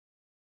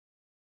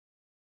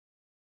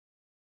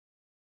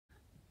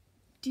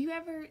Do you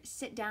ever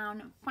sit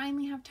down,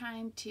 finally have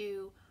time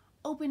to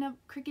open up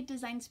Cricut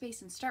Design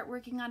Space and start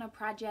working on a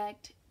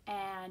project,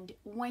 and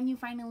when you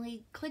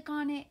finally click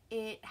on it,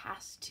 it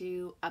has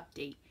to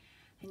update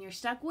and you're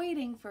stuck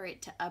waiting for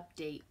it to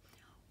update?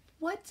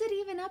 What's it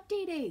even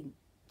updating?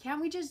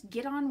 Can't we just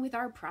get on with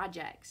our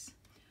projects?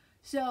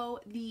 So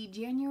the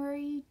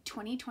January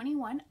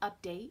 2021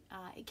 update,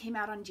 it came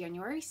out on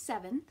January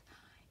 7th,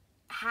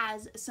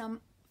 has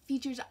some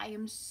features I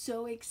am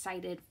so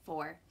excited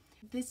for.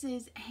 This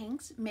is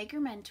Hank's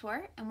Maker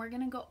Mentor, and we're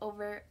going to go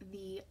over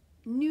the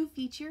new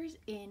features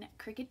in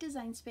Cricut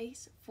Design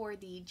Space for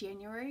the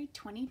January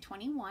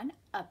 2021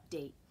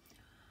 update.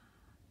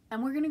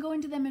 And we're going to go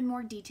into them in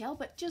more detail,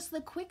 but just the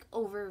quick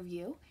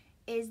overview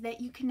is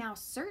that you can now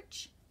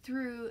search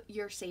through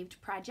your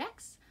saved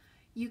projects.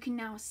 You can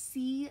now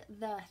see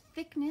the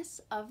thickness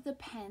of the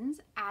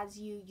pens as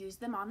you use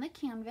them on the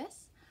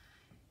canvas.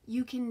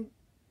 You can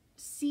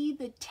see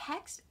the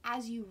text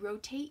as you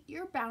rotate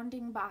your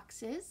bounding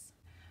boxes.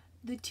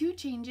 The two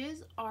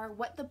changes are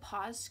what the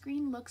pause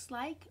screen looks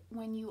like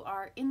when you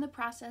are in the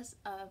process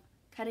of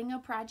cutting a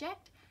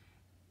project,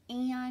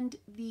 and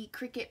the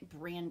Cricut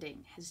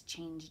branding has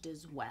changed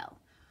as well.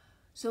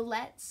 So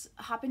let's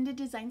hop into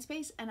Design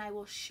Space and I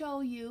will show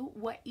you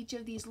what each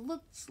of these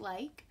looks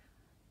like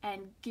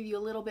and give you a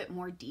little bit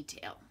more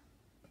detail.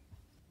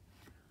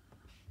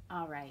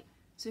 All right,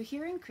 so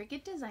here in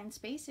Cricut Design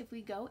Space, if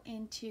we go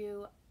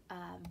into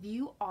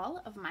view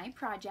all of my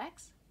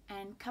projects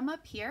and come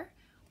up here,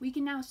 we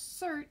can now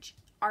search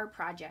our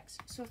projects.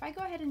 So if I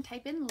go ahead and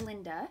type in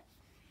Linda,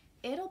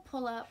 it'll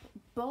pull up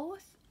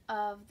both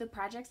of the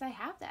projects I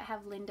have that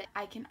have Linda.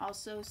 I can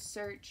also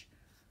search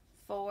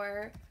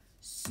for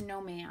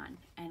snowman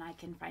and I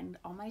can find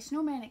all my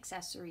snowman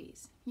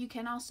accessories. You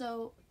can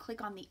also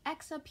click on the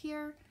X up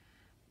here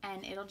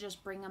and it'll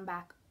just bring them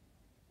back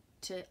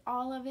to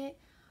all of it.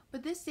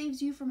 But this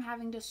saves you from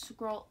having to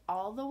scroll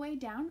all the way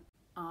down.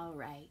 All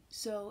right,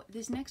 so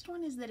this next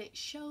one is that it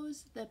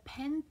shows the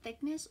pen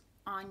thickness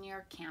on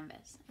your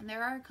canvas. And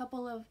there are a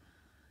couple of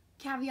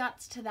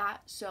caveats to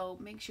that, so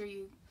make sure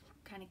you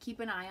kind of keep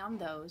an eye on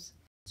those.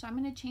 So I'm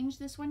going to change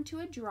this one to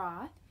a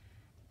draw,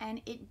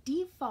 and it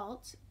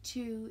defaults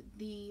to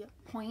the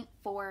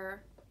 0.4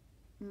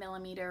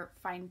 millimeter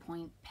fine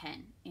point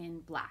pen in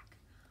black.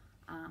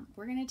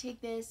 We're going to take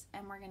this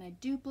and we're going to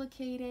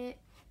duplicate it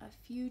a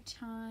few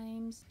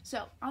times.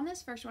 So on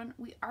this first one,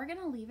 we are going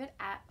to leave it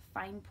at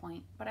fine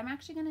point, but I'm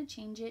actually going to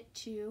change it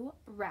to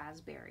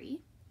raspberry.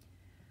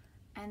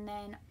 And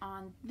then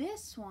on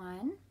this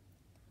one,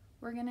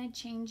 we're going to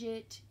change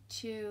it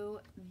to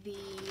the,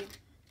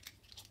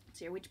 let's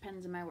see here, which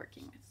pens am I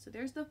working with? So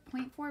there's the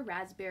 0.4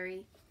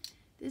 raspberry.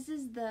 This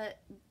is the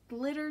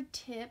glitter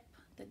tip,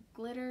 the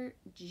glitter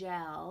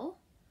gel,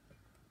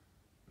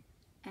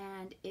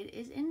 and it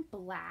is in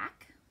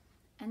black.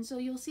 And so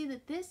you'll see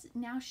that this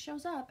now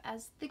shows up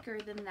as thicker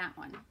than that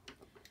one.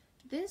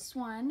 This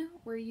one,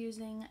 we're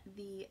using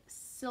the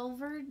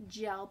silver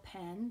gel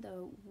pen,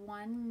 the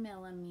 1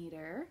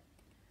 millimeter.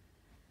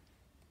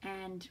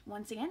 And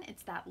once again,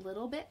 it's that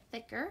little bit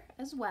thicker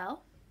as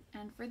well.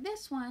 And for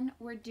this one,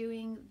 we're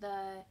doing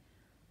the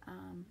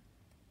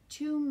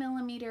 2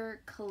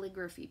 millimeter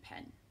calligraphy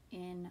pen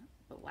in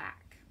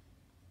black.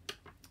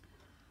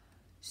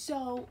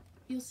 So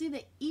you'll see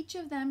that each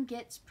of them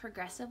gets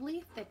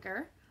progressively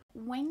thicker.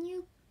 When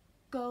you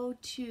go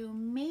to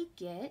make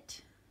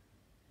it,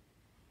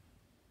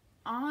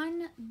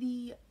 on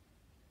the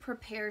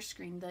prepare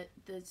screen,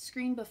 the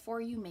screen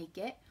before you make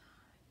it,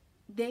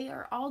 they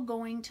are all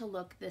going to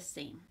look the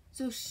same.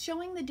 So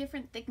showing the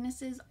different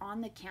thicknesses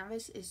on the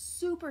canvas is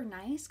super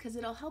nice because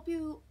it'll help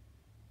you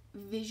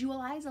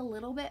visualize a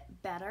little bit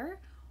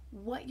better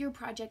what your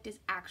project is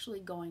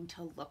actually going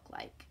to look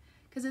like.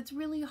 Because it's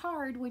really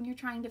hard when you're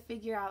trying to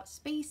figure out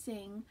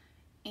spacing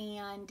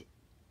and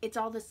it's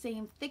all the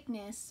same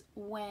thickness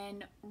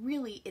when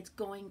really it's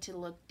going to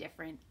look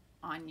different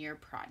on your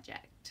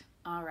project.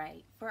 All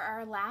right, for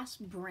our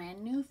last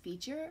brand new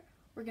feature,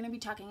 we're going to be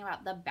talking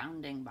about the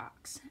bounding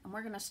box. And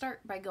we're going to start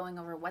by going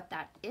over what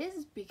that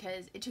is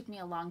because it took me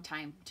a long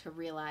time to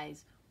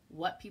realize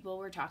what people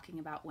were talking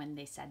about when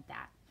they said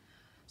that.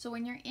 So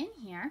when you're in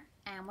here,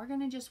 and we're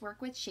going to just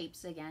work with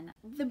shapes again,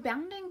 the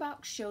bounding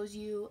box shows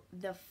you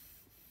the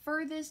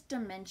furthest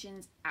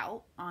dimensions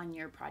out on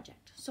your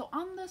project. So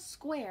on the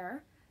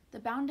square, the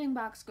bounding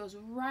box goes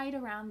right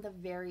around the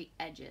very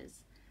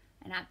edges.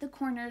 And at the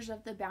corners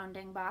of the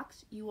bounding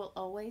box, you will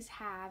always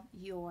have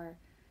your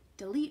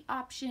delete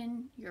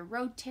option, your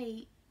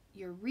rotate,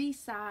 your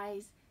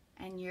resize,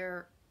 and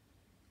your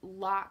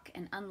lock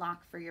and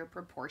unlock for your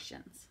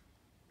proportions.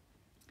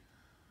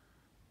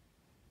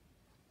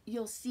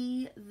 You'll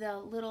see the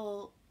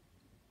little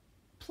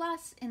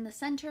plus in the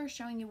center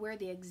showing you where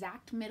the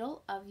exact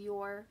middle of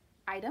your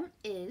item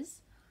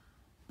is,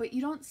 but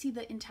you don't see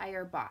the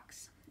entire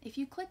box. If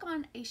you click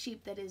on a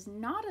shape that is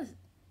not a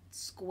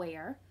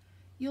square,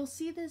 you'll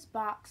see this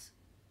box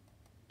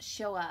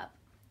show up.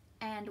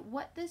 And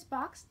what this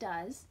box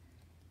does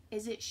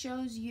is it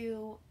shows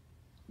you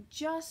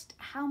just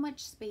how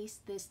much space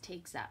this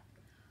takes up.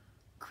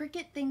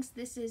 Cricut thinks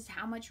this is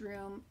how much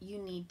room you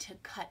need to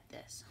cut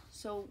this.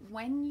 So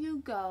when you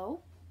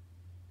go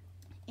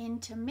in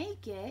to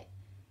make it,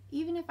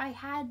 even if I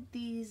had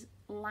these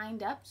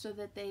lined up so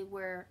that they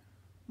were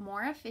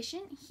more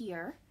efficient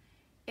here,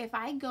 if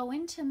I go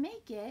in to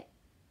make it,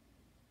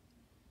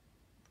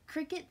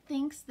 Cricut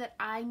thinks that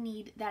I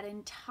need that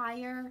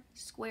entire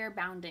square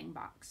bounding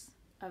box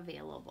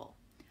available.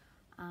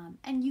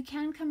 And you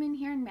can come in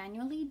here and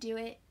manually do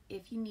it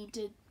if you need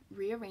to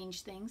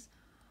rearrange things,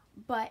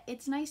 but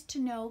it's nice to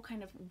know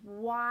kind of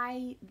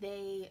why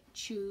they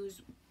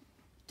choose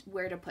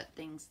where to put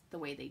things the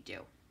way they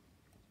do.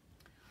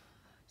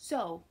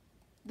 So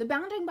the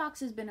bounding box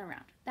has been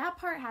around. That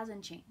part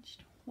hasn't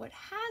changed. What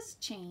has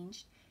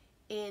changed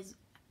is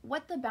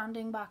what the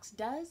bounding box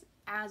does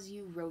as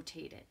you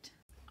rotate it.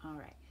 All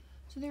right,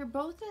 so they're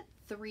both at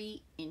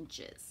 3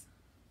 inches.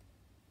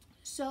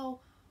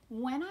 So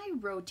when I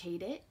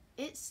rotate it,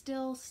 it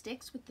still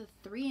sticks with the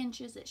 3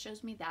 inches. It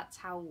shows me that's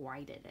how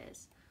wide it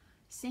is.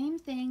 Same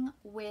thing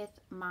with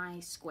my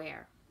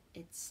square.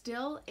 It's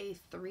still a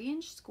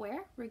 3-inch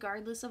square,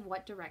 regardless of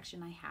what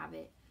direction I have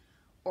it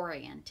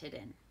oriented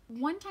in.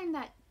 One time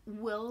that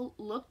will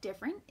look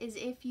different is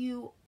if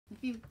you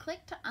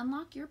click to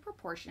unlock your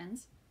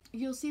proportions,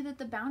 you'll see that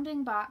the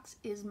bounding box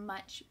is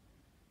much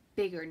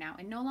bigger now.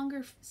 It no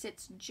longer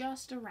sits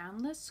just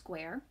around the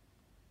square.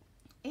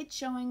 It's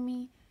showing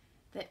me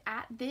that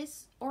at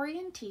this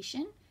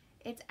orientation,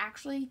 it's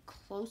actually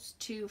close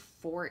to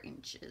 4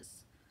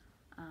 inches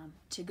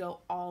to go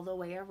all the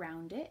way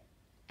around it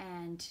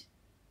and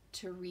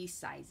to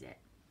resize it.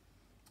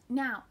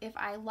 Now, if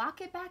I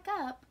lock it back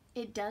up,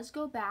 it does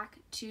go back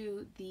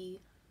to the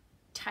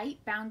tight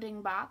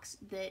bounding box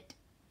that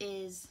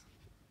is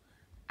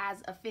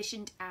as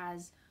efficient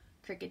as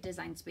Cricut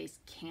Design Space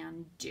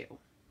can do.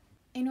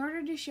 In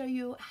order to show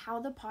you how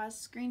the pause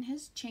screen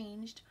has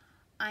changed,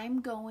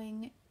 I'm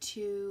going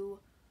to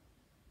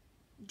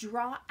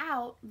draw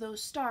out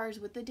those stars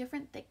with the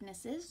different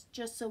thicknesses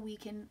just so we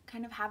can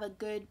kind of have a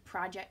good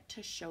project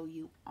to show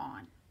you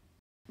on.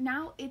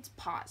 Now it's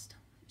paused.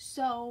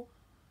 So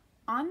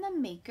on the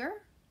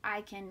maker,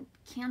 I can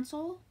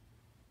cancel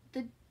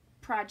the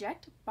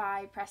project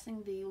by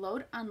pressing the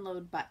load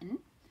unload button.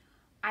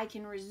 I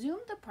can resume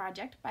the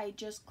project by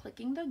just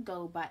clicking the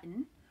go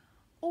button,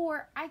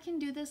 or I can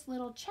do this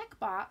little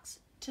checkbox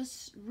to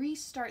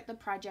restart the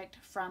project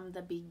from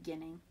the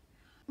beginning.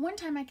 One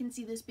time I can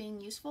see this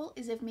being useful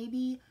is if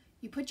maybe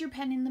you put your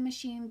pen in the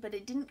machine but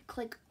it didn't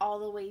click all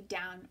the way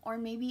down, or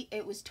maybe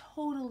it was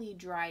totally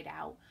dried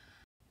out.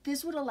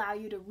 This would allow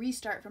you to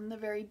restart from the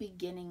very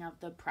beginning of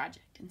the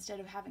project instead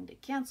of having to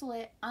cancel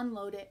it,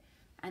 unload it,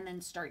 and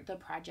then start the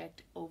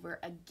project over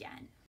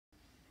again.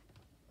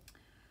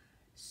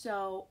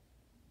 So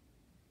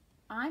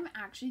I'm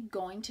actually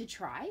going to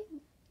try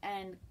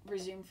and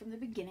resume from the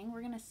beginning.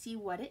 We're going to see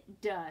what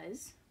it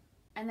does,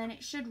 and then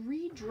it should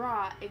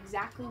redraw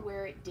exactly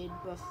where it did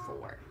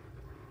before.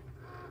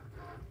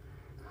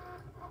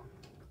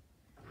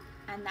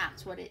 And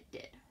that's what it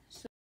did.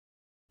 So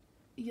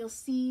you'll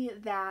see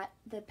that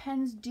the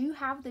pens do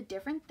have the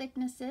different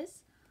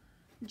thicknesses,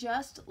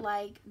 just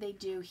like they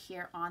do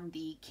here on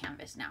the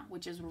canvas now,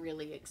 which is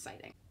really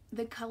exciting.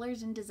 The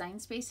colors in Design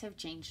Space have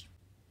changed.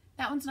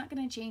 That one's not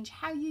going to change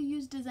how you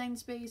use Design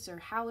Space or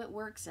how it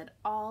works at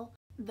all.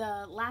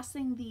 The last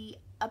thing the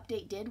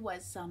update did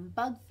was some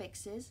bug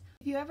fixes.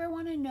 If you ever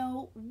want to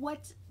know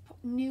what's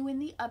new in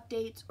the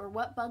updates or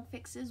what bug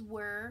fixes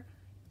were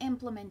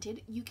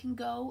implemented, you can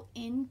go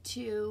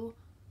into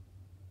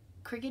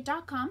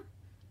Cricut.com,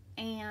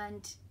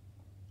 and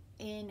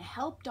in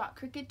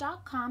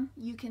help.cricut.com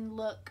you can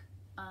look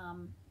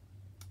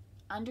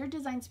under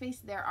Design Space.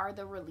 There are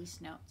the release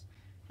notes,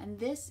 and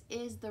this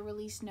is the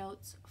release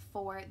notes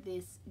for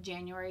this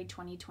January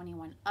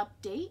 2021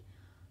 update.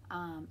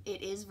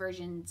 It is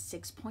version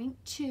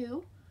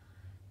 6.2,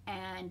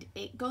 and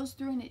it goes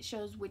through and it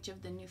shows which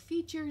of the new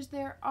features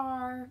there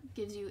are,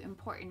 gives you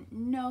important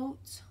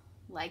notes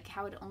like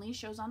how it only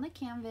shows on the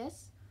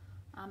canvas.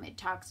 It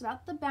talks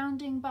about the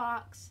bounding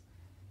box,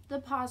 the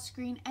pause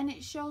screen, and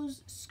it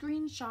shows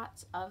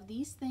screenshots of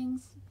these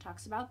things,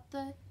 talks about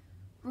the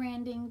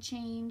branding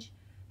change,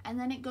 and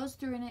then it goes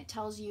through and it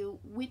tells you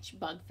which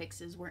bug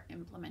fixes were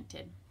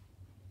implemented.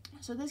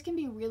 So this can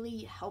be really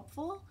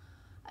helpful,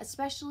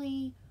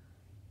 especially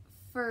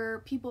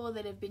for people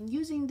that have been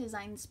using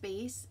Design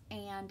Space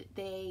and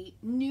they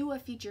knew a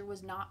feature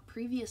was not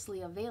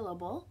previously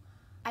available.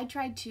 I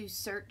tried to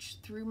search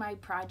through my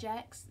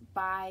projects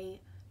by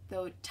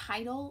the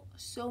title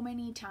so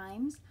many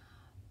times,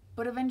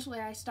 but eventually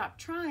I stopped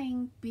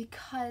trying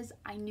because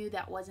I knew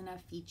that wasn't a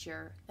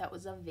feature that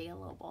was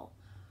available.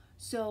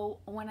 So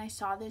when I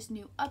saw this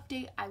new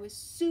update, I was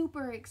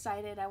super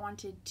excited. I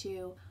wanted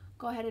to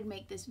go ahead and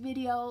make this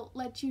video,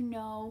 let you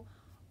know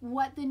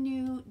what the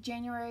new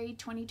January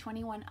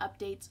 2021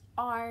 updates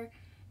are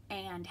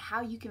and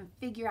how you can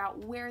figure out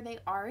where they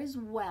are as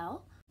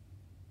well.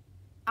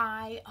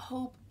 I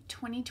hope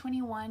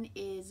 2021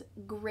 is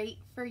great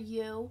for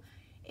you.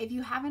 If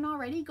you haven't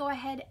already, go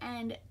ahead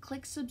and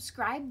click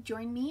subscribe.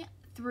 Join me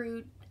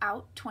through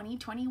throughout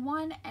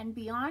 2021 and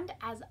beyond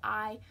as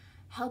I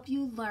help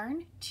you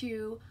learn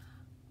to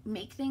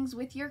make things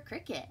with your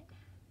Cricut.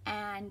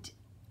 And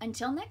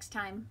until next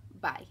time,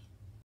 bye.